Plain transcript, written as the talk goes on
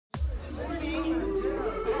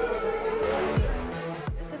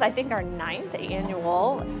I think, our 9th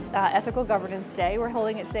annual Ethical Governance Day. We're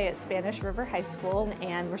holding it today at Spanish River High School,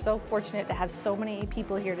 and we're so fortunate to have so many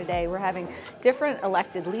people here today. We're having different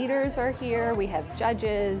elected leaders are here. We have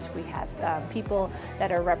judges, we have people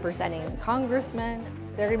that are representing congressmen.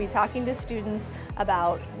 They're going to be talking to students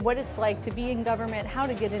about what it's like to be in government, how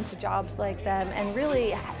to get into jobs like them, and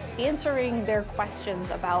really answering their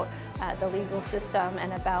questions about the legal system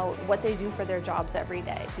and about what they do for their jobs every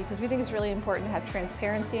day. Because we think it's really important to have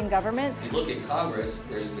transparency in government. You look at Congress,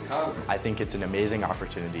 there's the Congress. I think it's an amazing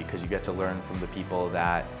opportunity because you get to learn from the people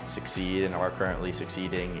that succeed and are currently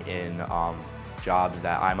succeeding in jobs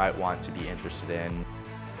that I might want to be interested in.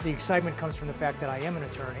 The excitement comes from the fact that I am an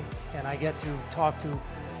attorney and I get to talk to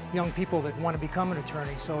young people that want to become an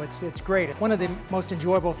attorney, so it's great. One of the most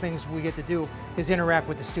enjoyable things we get to do is interact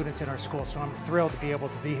with the students in our school, so I'm thrilled to be able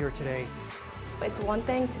to be here today. It's one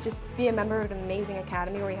thing to just be a member of an amazing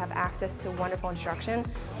academy where you have access to wonderful instruction,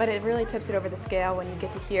 but it really tips it over the scale when you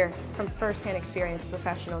get to hear from first-hand experience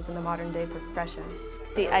professionals in the modern day profession.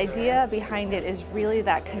 The idea behind it is really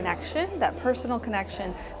that connection, that personal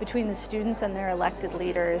connection between the students and their elected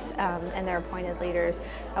leaders and their appointed leaders.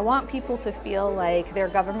 I want people to feel like their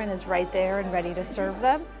government is right there and ready to serve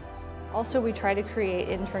them. Also, we try to create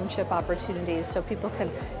internship opportunities so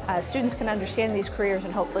students can understand these careers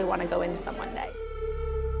and hopefully want to go into them one day.